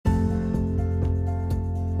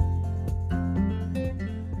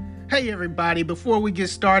Hey everybody, before we get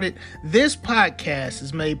started, this podcast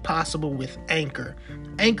is made possible with Anchor.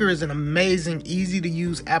 Anchor is an amazing, easy to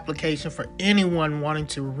use application for anyone wanting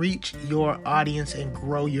to reach your audience and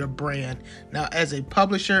grow your brand. Now, as a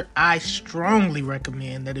publisher, I strongly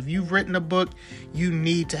recommend that if you've written a book, you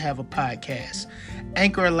need to have a podcast.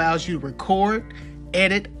 Anchor allows you to record,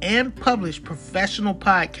 edit, and publish professional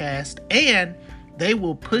podcasts, and they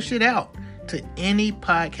will push it out to any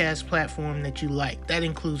podcast platform that you like. That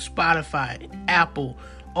includes Spotify, Apple,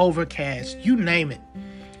 Overcast, you name it.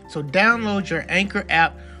 So download your Anchor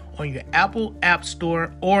app on your Apple App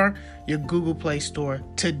Store or your Google Play Store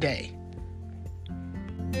today.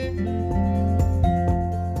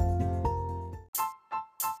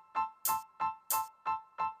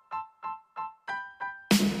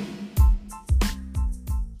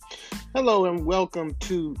 Hello and welcome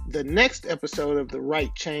to the next episode of The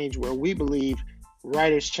Right Change, where we believe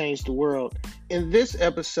writers change the world. In this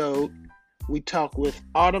episode, we talk with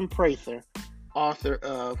Autumn Prather, author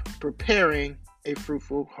of Preparing a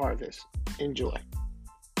Fruitful Harvest. Enjoy.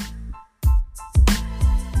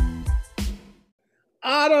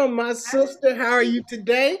 Autumn, my sister, how are you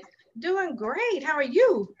today? Doing great. How are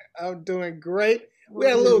you? I'm doing great. We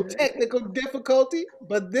had a little technical difficulty,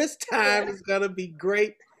 but this time it's going to be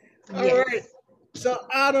great. All right. So,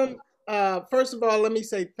 Autumn, first of all, let me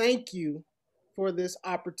say thank you for this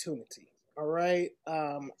opportunity. All right.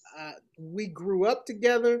 We grew up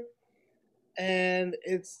together, and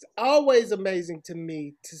it's always amazing to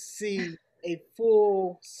me to see a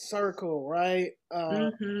full circle, right?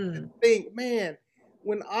 And think, man,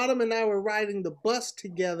 when Autumn and I were riding the bus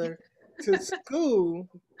together to school,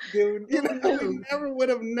 we never would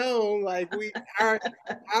have known, like,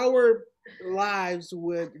 our lives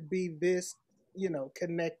would be this,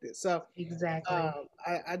 connected. So exactly.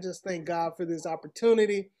 I just thank God for this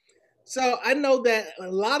opportunity. So I know that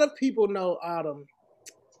a lot of people know Autumn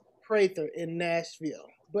Prather in Nashville,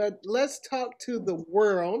 but let's talk to the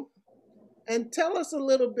world and tell us a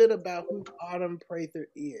little bit about who Autumn Prather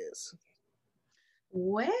is.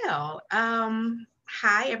 Well,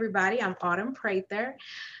 hi everybody. I'm Autumn Prather.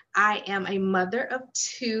 I am a mother of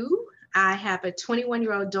two. I have a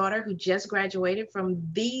 21-year-old daughter who just graduated from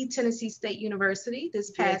the Tennessee State University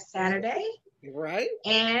this past Saturday. Right.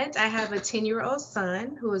 And I have a 10-year-old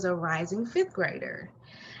son who is a rising fifth grader.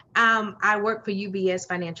 I work for UBS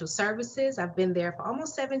Financial Services. I've been there for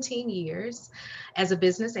almost 17 years as a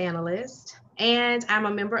business analyst. And I'm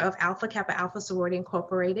a member of Alpha Kappa Alpha Sorority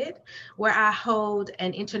Incorporated, where I hold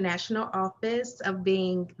an international office of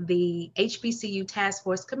being the HBCU Task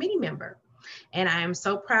Force Committee member. And I am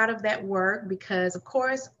so proud of that work because, of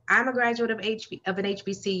course, I'm a graduate of an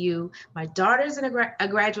HBCU. My daughter's a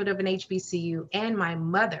graduate of an HBCU, and my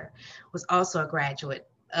mother was also a graduate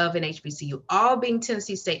of an HBCU, all being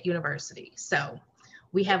Tennessee State University. So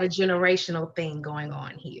we have a generational thing going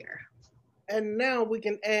on here. And now we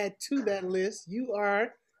can add to that list, you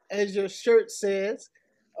are, as your shirt says,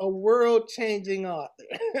 a world-changing author.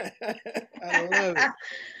 I love it.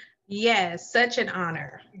 Yes, such an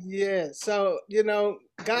honor. Yeah, so,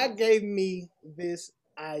 God gave me this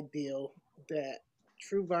ideal that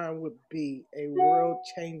TrueVine would be a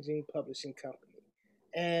world-changing publishing company.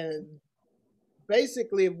 And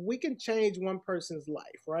basically, if we can change one person's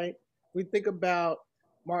life, right? We think about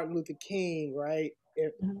Martin Luther King, right?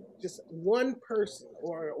 If just one person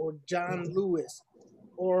or John Lewis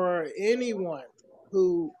or anyone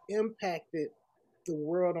who impacted the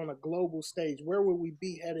world on a global stage, where would we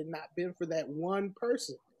be had it not been for that one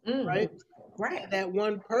person, right? Right. That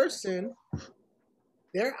one person,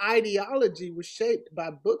 their ideology was shaped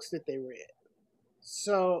by books that they read.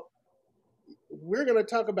 So we're going to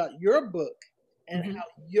talk about your book and how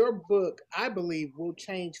your book, I believe, will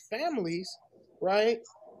change families, right?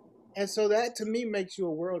 And so that, to me, makes you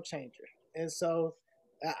a world changer. And so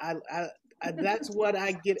I that's what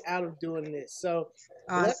I get out of doing this. So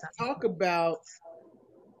awesome. Let's talk about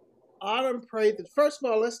Autumn Prather. First of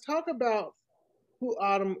all, let's talk about who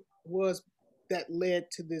Autumn was that led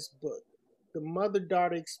to this book, the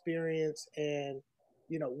mother-daughter experience, and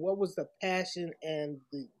what was the passion and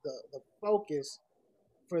the focus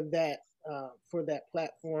for that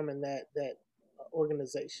platform and that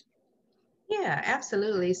organization. Yeah,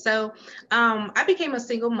 absolutely. So I became a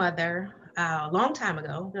single mother a long time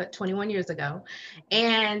ago, 21 years ago.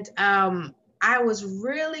 And I was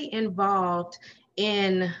really involved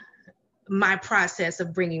in my process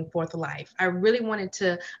of bringing forth life. I really wanted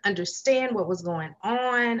to understand what was going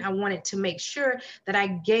on. I wanted to make sure that I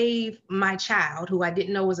gave my child, who I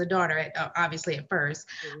didn't know was a daughter obviously at first,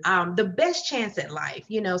 the best chance at life.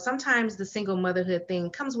 You know, sometimes the single motherhood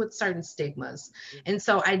thing comes with certain stigmas. And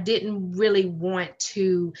so I didn't really want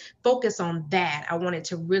to focus on that. I wanted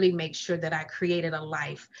to really make sure that I created a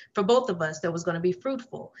life for both of us that was going to be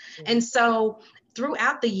fruitful. And so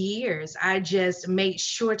throughout the years, I just made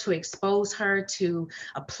sure to expose her to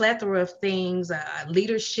a plethora of things,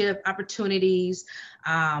 leadership opportunities,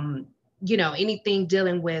 you know, anything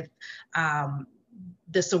dealing with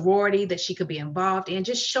the sorority that she could be involved in,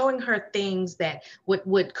 just showing her things that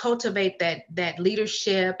would cultivate that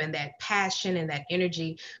leadership and that passion and that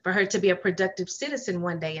energy for her to be a productive citizen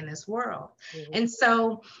one day in this world. And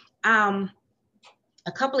so,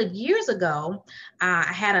 a couple of years ago, I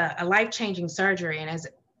had a life-changing surgery. And as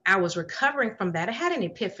I was recovering from that, I had an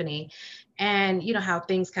epiphany. And you know how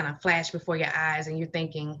things kind of flash before your eyes and you're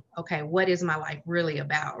thinking, okay, what is my life really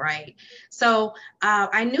about, right? So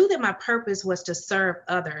I knew that my purpose was to serve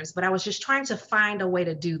others, but I was just trying to find a way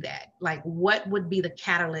to do that. Like, what would be the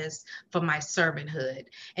catalyst for my servanthood?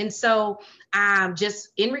 And so just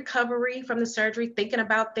in recovery from the surgery, thinking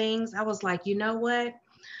about things, I was like, you know what?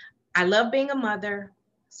 I love being a mother,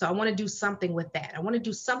 so I want to do something with that. I want to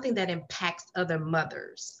do something that impacts other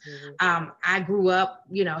mothers. I grew up,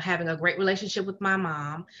 you know, having a great relationship with my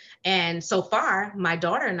mom. And so far, my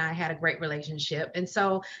daughter and I had a great relationship. And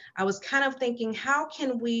so I was kind of thinking, how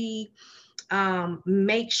can we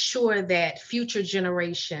make sure that future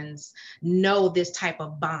generations know this type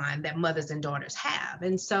of bond that mothers and daughters have?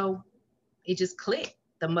 And so it just clicked,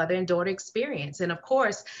 the mother and daughter experience. And of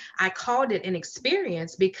course, I called it an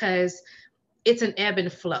experience because it's an ebb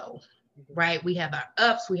and flow, right? We have our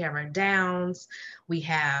ups, we have our downs, we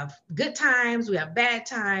have good times, we have bad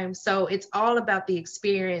times. So it's all about the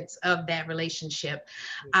experience of that relationship.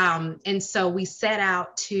 And so we set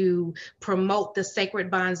out to promote the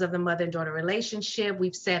sacred bonds of the mother and daughter relationship.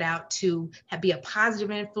 We've set out to be a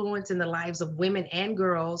positive influence in the lives of women and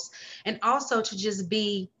girls, and also to just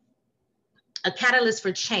be a catalyst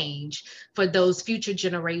for change for those future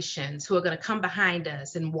generations who are going to come behind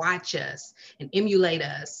us and watch us and emulate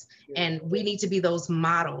us. And we need to be those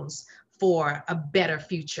models for a better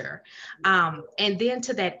future. And then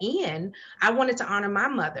to that end, I wanted to honor my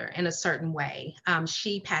mother in a certain way.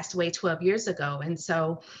 She passed away 12 years ago. And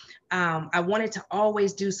so I wanted to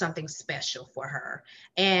always do something special for her.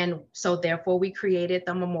 And so therefore we created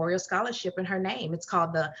the Memorial Scholarship in her name. It's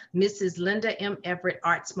called the Mrs. Linda M. Everett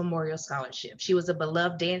Arts Memorial Scholarship. She was a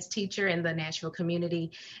beloved dance teacher in the Nashville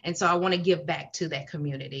community. And so I want to give back to that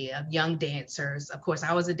community of young dancers. Of course,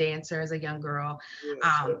 I was a dancer as a young girl.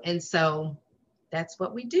 And so that's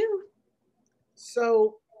what we do.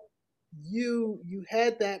 So you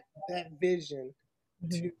had that vision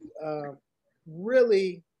to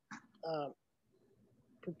really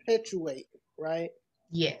perpetuate, right?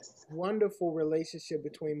 Yes. Wonderful relationship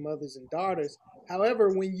between mothers and daughters. However,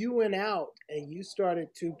 when you went out and you started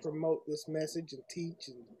to promote this message and teach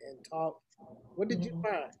and talk, what did you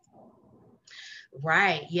find?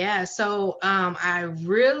 Right. Yeah. So I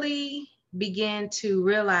really began to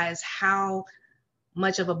realize how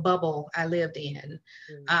much of a bubble I lived in,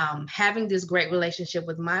 having this great relationship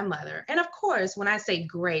with my mother. And of course, when I say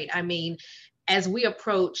great, I mean, as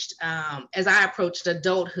I approached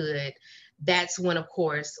adulthood, that's when, of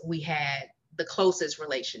course, we had the closest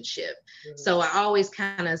relationship. So I always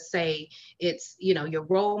kind of say it's, you know, your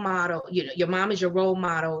role model, you know, your mom is your role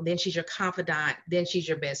model, then she's your confidant, then she's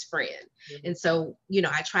your best friend. And so, you know,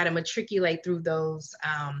 I try to matriculate through those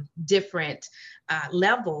different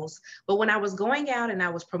levels. But when I was going out and I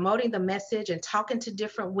was promoting the message and talking to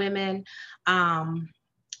different women,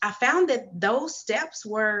 I found that those steps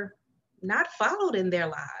were not followed in their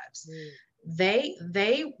lives.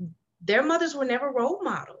 Their mothers were never role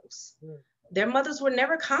models. Their mothers were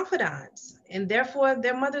never confidants, and therefore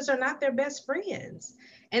their mothers are not their best friends.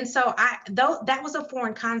 And so that was a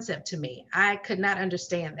foreign concept to me. I could not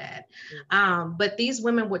understand that. But these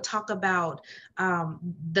women would talk about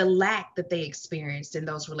the lack that they experienced in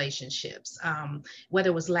those relationships, whether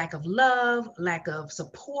it was lack of love, lack of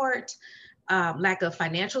support, lack of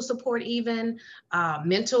financial support, even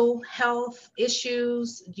mental health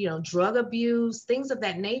issues, you know, drug abuse, things of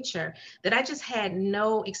that nature that I just had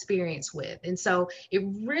no experience with. And so it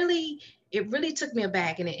really took me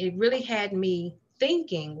aback, and it really had me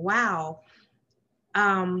thinking, wow,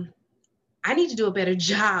 I need to do a better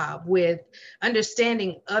job with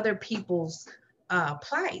understanding other people's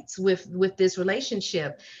plights with this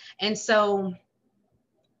relationship. And so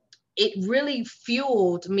it really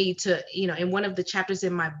fueled me to, in one of the chapters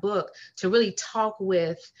in my book, to really talk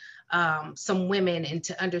with some women and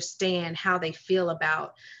to understand how they feel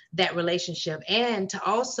about that relationship, and to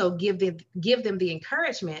also give them the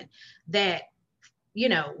encouragement that,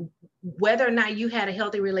 whether or not you had a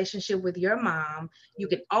healthy relationship with your mom, you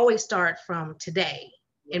can always start from today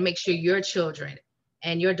and Right. make sure your children,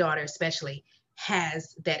 and your daughter especially,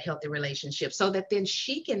 has that healthy relationship, so that then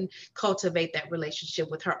she can cultivate that relationship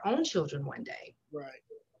with her own children one day. Right.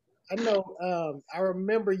 I know. I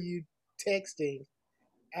remember you texting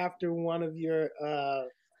after one of your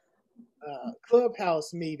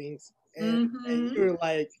clubhouse meetings, and you Mm-hmm. were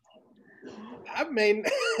like, "I may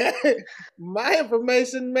my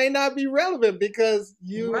information may not be relevant because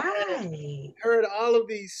you Right. heard all of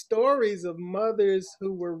these stories of mothers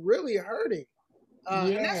who were really hurting."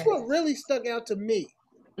 And that's what Yes. really stuck out to me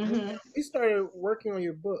when Mm-hmm. we started working on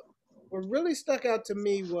your book. What really stuck out to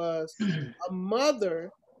me was a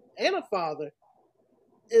mother and a father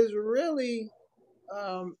is really,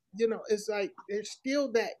 it's like there's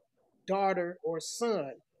still that daughter or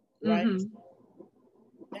son, right? Mm-hmm.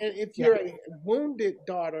 And if Yeah. you're a wounded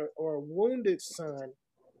daughter or a wounded son,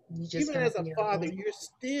 You're just even gonna as a feel father, it. you're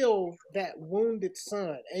still that wounded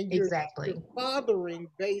son, and you're Exactly. fathering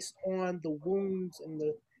based on the wounds and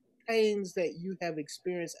the pains that you have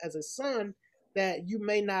experienced as a son that you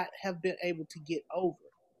may not have been able to get over.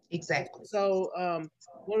 And Exactly. so,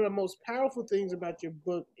 one of the most powerful things about your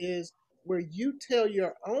book is where you tell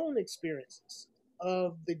your own experiences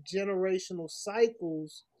of the generational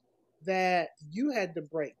cycles that you had to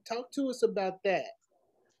break. Talk to us about that.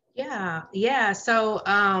 Yeah, yeah. So,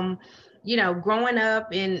 growing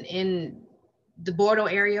up in the Bordeaux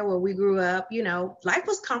area where we grew up, life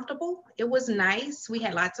was comfortable. It was nice. We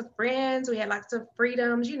had lots of friends. We had lots of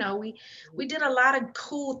freedoms. We did a lot of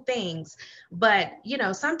cool things. But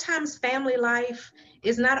sometimes family life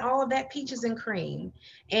is not all of that peaches and cream.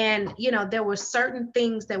 And there were certain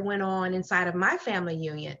things that went on inside of my family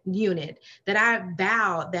unit that I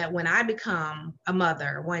vowed that when I become a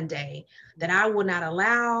mother one day, that I would not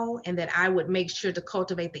allow, and that I would make sure to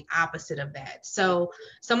cultivate the opposite of that. So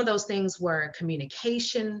some of those things were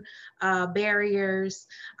communication barriers.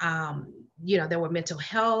 There were mental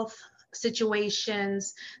health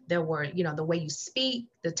situations. There were, the way you speak,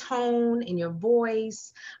 the tone in your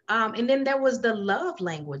voice. And then there was the love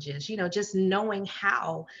languages, just knowing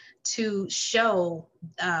how to show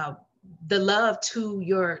uh, the love to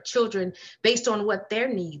your children based on what their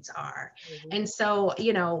needs are. Mhm. And so,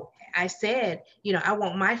 I said, I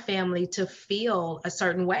want my family to feel a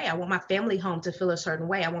certain way. I want my family home to feel a certain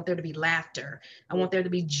way. I want there to be laughter. I Mhm. want there to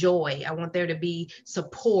be joy. I want there to be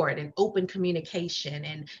support and open communication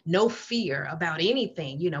and no fear about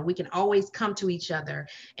anything. We can always come to each other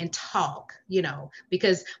and talk,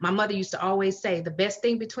 because my mother used to always say the best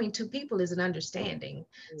thing between two people is an understanding.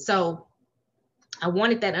 So I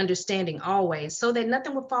wanted that understanding always, so that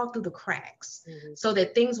nothing would fall through the cracks, Mhm. so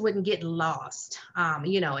that things wouldn't get lost,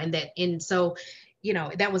 and so,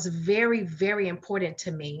 that was very, very important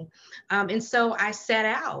to me. And so I set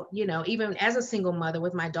out, even as a single mother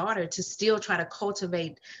with my daughter, to still try to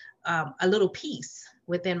cultivate a little peace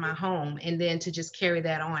within my home, and then to just carry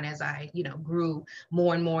that on as I, grew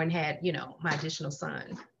more and more and had, my additional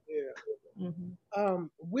son. Yeah. Hmm.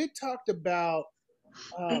 We talked about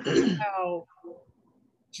um, how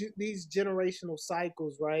these generational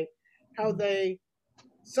cycles, right? How they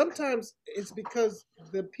sometimes it's because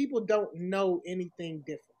the people don't know anything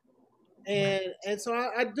different, Right. and so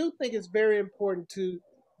I do think it's very important to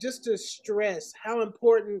just to stress how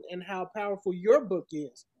important and how powerful your book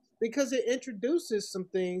is, because it introduces some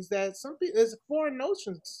things that some people is a foreign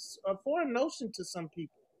notion to some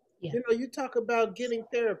people. Yeah. You talk about getting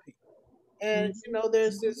therapy, and Mhm.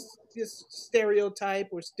 there's this stereotype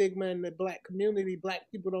or stigma in the black community: black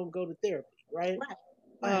people don't go to therapy, right? Right.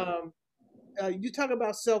 Right. um, you talk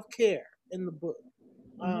about self-care in the book,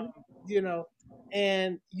 um, Hmm. you know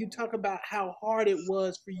and you talk about how hard it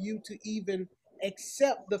was for you to even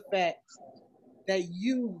accept the fact that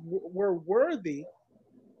you were worthy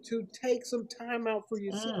to take some time out for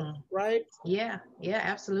yourself, Mm. right? Yeah, yeah,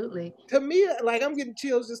 absolutely. To me, like, I'm getting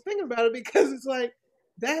chills just thinking about it, because it's like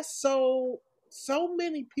that's so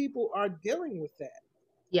many people are dealing with that,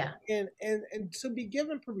 Yeah, and to be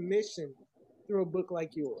given permission through a book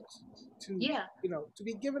like yours to yeah, to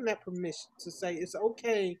be given that permission to say it's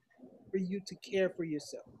okay for you to care for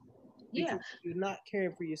yourself, because yeah, if you're not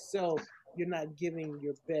caring for yourself, you're not giving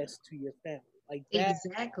your best to your family. Like that,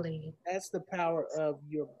 exactly. that's the power of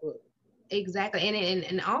your book. Exactly.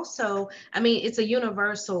 And also, I mean, it's a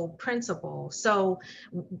universal principle. So,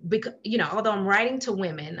 because, although I'm writing to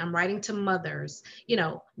women, I'm writing to mothers,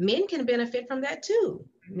 men can benefit from that too.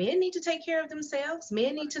 Men need to take care of themselves.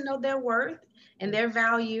 Men need to know their worth and their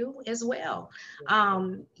value as well.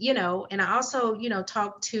 And I also,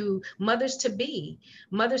 talk to mothers to be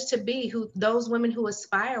who, those women who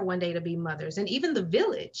aspire one day to be mothers, and even the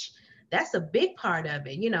village. That's a big part of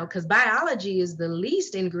it, because biology is the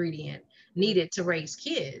least ingredient needed to raise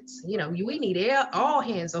kids. We need all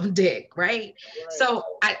hands on deck, right? Right. So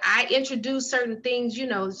I introduce certain things,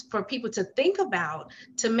 for people to think about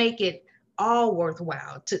to make it all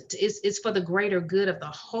worthwhile. It's for the greater good of the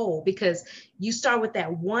whole, because you start with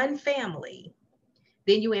that one family,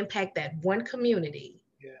 then you impact that one community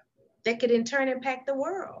Yeah. that could in turn impact the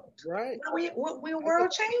world. Right. We're I think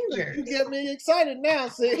world you changers. get me excited now,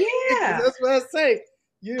 see? Because Yeah. that's what I say.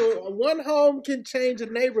 One home can change a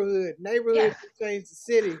neighborhood. Neighborhood Yeah. can change the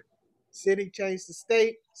city. City change the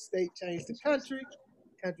state. State change the country.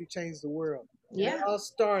 Country change the world. And it Yeah. all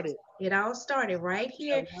started It all started right at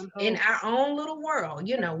here one in home. our own little world.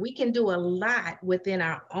 We can do a lot within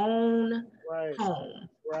our own Right. home.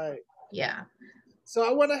 Right. Yeah. So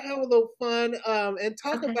I want to have a little fun and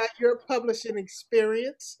talk Okay. about your publishing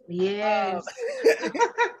experience. Yes.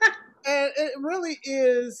 And it really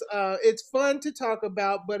is, it's fun to talk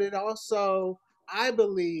about, but it also, I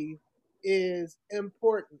believe, is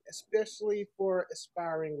important, especially for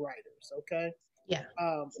aspiring writers. Okay. Yeah.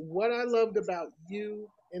 What I loved about you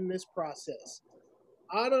in this process,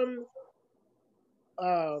 Autumn,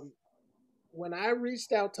 um, when I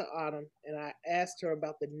reached out to Autumn and I asked her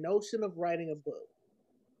about the notion of writing a book,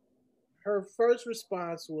 her first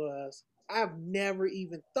response was, I've never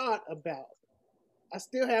even thought about, I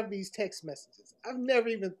still have these text messages. I've never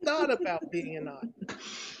even thought about being an author. But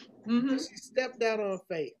Mm-hmm. she stepped out on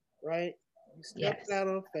faith, right? You stepped Yes. out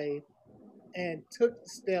on faith and took the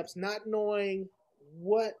steps, not knowing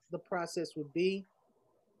what the process would be.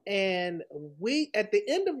 And at the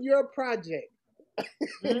end of your project,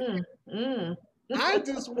 Mm. Mm. I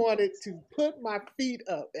just wanted to put my feet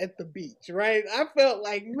up at the beach, right? I felt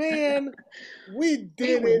like, man, we We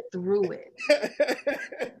did went through it.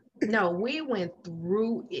 it. No, we went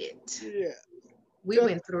through it. Yeah. We Just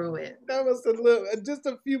went through it. that was a little, just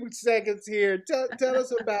a few seconds here. Tell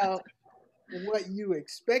us about what you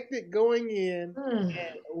expected going in Mm.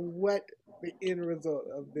 and what the end result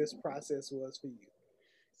of this process was for you.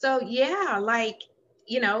 So yeah,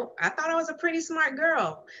 I thought I was a pretty smart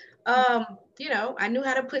girl. I knew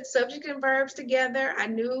how to put subject and verbs together. I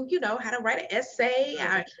knew, how to write an essay.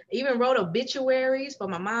 I even wrote obituaries for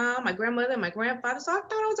my mom, my grandmother, and my grandfather. So I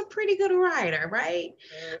thought I was a pretty good writer, right?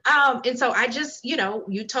 Uh, And so I just,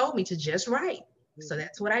 you told me to just write. So mhm.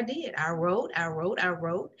 that's what I did. I wrote.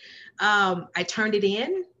 I turned it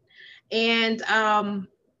in. And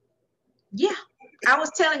yeah, I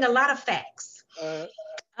was telling a lot of facts. uh,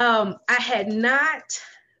 I had not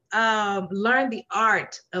learned the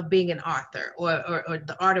art of being an author, or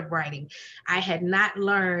the art of writing. I had not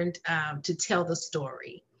learned to tell the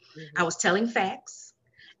story. I mhm, was telling facts,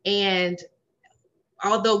 and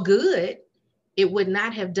although good, it would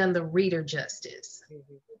not have done the reader justice.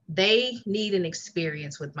 mhm, They need an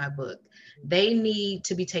experience with my book. They need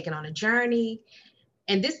to be taken on a journey.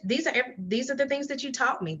 And these are the things that you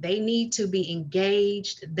taught me. They need to be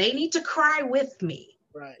engaged. They need to cry with me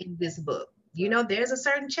right, in this book. right, There's a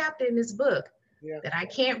certain chapter in this book yeah, that I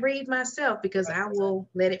can't read myself because right, I will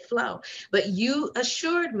let it flow. But you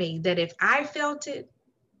assured me that if I felt it,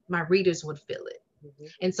 my readers would feel it. mhm,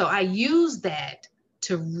 And so I use that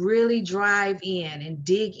to really drive in and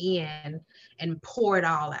dig in and pour it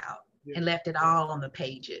all out yeah, and left it all on the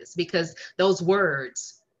pages, because those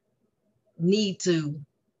words need to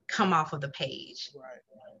come off of the page. right,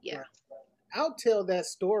 Yeah. right. I'll tell that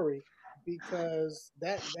story because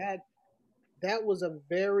that was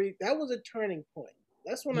a turning point.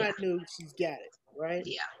 That's when I Yeah. knew she's got it, right?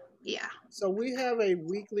 Yeah. Yeah. So we have a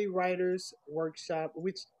weekly writers workshop,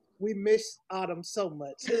 which we miss Autumn so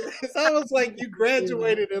much. It's almost like you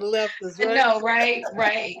graduated and left us, I right? know, right?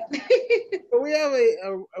 Right. But we have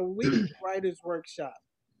a weekly writers workshop,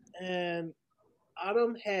 and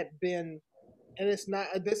Autumn had been, and it's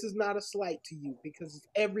not. This is not a slight to you because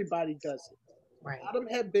everybody does it. Right. Autumn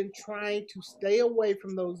had been trying to stay away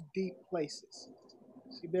from those deep places.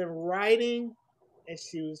 She'd been writing, and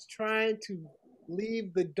she was trying to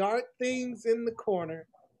leave the dark things in the corner.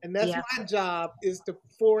 And that's Yeah. my job, is to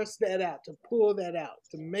force that out, to pull that out,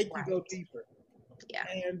 to make you go Right. deeper. Yeah.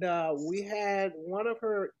 And we had one of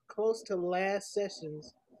her close to last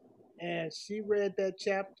sessions, and she read that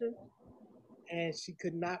chapter, and she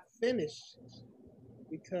could not finish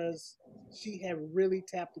because she had really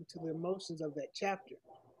tapped into the emotions of that chapter.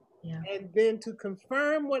 Yeah. And then to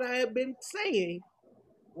confirm what I had been saying,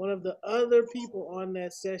 one of the other people on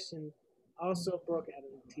that session also broke out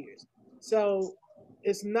into tears. So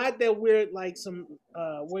it's not that we're like some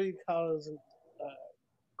what do you call it,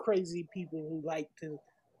 crazy people who like to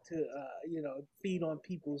feed on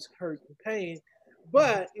people's hurt and pain.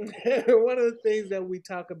 But one of the things that we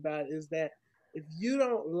talk about is that if you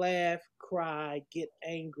don't laugh, cry, get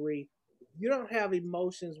angry, if you don't have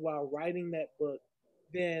emotions while writing that book,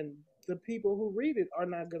 then the people who read it are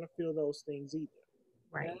not going to feel those things either.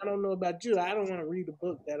 Right. And I don't know about you. I don't want to read a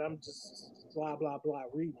book that I'm just blah blah blah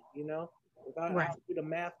reading. If I Right. read a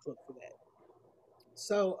math book for that.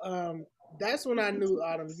 So that's when I knew,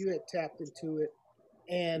 Autumn, you had tapped into it,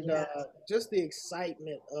 and Yeah. just the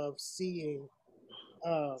excitement of seeing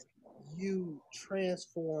you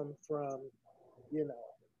transform from,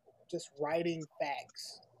 just writing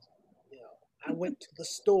facts. I went to the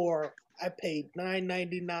store, I paid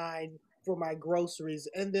 $9.99 for my groceries,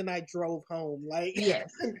 and then I drove home. Like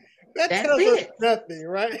Yes. that That's tells us it. nothing,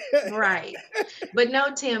 right? Right. But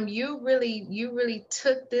no, Tim, you really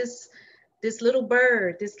took this little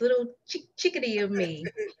bird, this little chickadee of me,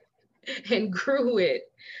 and grew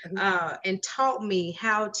it, and taught me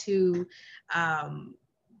how to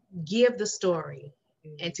give the story,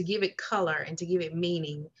 and to give it color, and to give it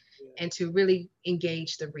meaning, Yeah. and to really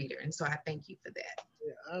engage the reader. And so I thank you for that.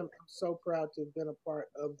 Yeah, I'm so proud to have been a part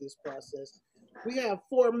of this process. We have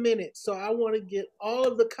 4 minutes, so I want to get all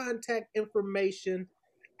of the contact information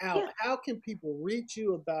out. Yeah. How can people reach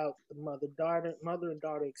you about the mother and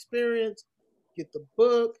daughter experience? Get the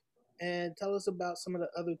book, and tell us about some of the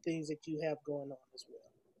other things that you have going on as well.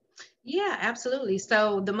 Yeah, absolutely.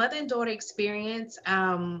 So the mother and daughter experience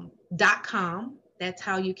 .com, that's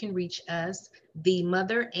how you can reach us. The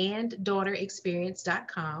mother and daughter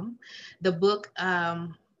experience.com. The book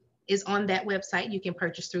is on that website. You can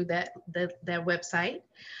purchase through that website.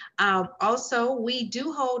 Also, we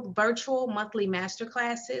do hold virtual monthly master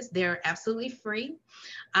classes. They're absolutely free.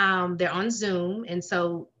 They're on Zoom. And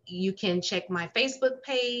so you can check my Facebook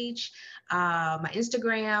page, my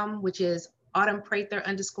Instagram, which is Autumn Prather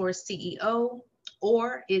 _CEO,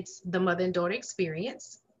 or it's the Mother and Daughter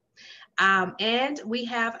Experience. And we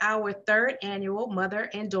have our 3rd annual Mother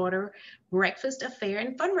and Daughter Breakfast Affair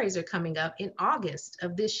and Fundraiser coming up in August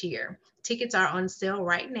of this year. Tickets are on sale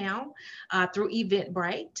right now through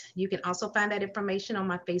Eventbrite. You can also find that information on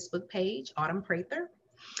my Facebook page, Autumn Prather.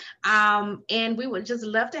 And we would just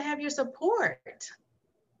love to have your support.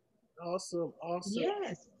 Awesome.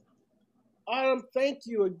 Yes. Autumn, thank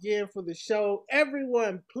you again for the show.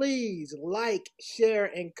 Everyone, please like,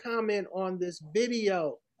 share, and comment on this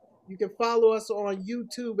video. You can follow us on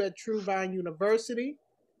YouTube at True Vine University.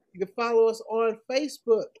 You can follow us on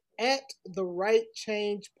Facebook at The Right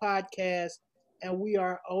Change Podcast. And we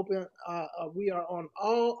are open. We are on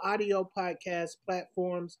all audio podcast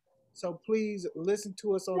platforms. So please listen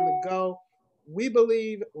to us on the go. We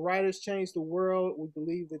believe writers change the world. We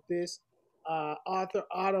believe that this author,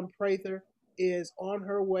 Autumn Prather, is on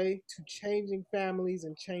her way to changing families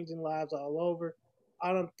and changing lives all over.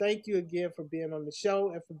 Autumn, thank you again for being on the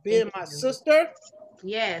show and for being my sister.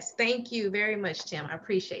 Yes, thank you very much, Tim. I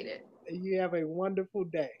appreciate it. You have a wonderful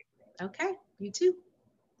day. Okay, you too.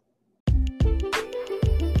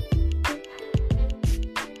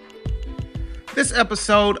 This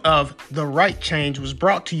episode of The Right Change was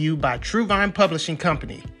brought to you by True Vine Publishing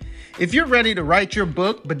Company. If you're ready to write your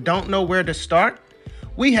book but don't know where to start,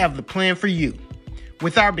 we have the plan for you.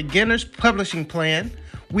 With our beginner's publishing plan,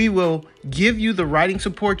 we will give you the writing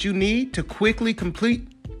support you need to quickly complete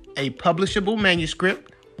a publishable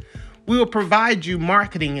manuscript. We will provide you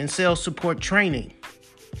marketing and sales support training.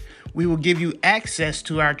 We will give you access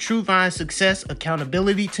to our True Vine Success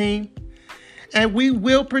Accountability Team. And we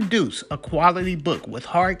will produce a quality book with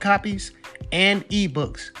hard copies and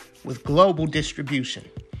ebooks with global distribution.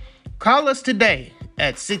 Call us today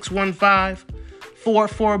at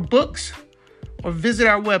 615-44-BOOKS or visit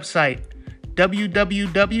our website,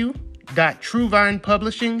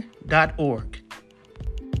 www.truevinepublishing.org.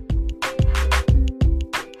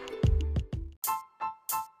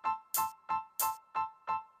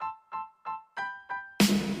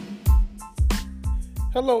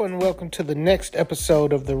 Hello and welcome to the next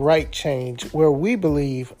episode of The Right Change, where we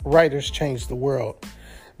believe writers change the world.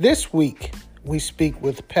 This week, we speak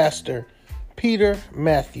with Pastor Peter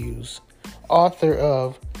Matthews, author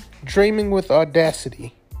of Dreaming with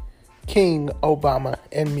Audacity, King, Obama,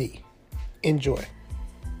 and Me. Enjoy.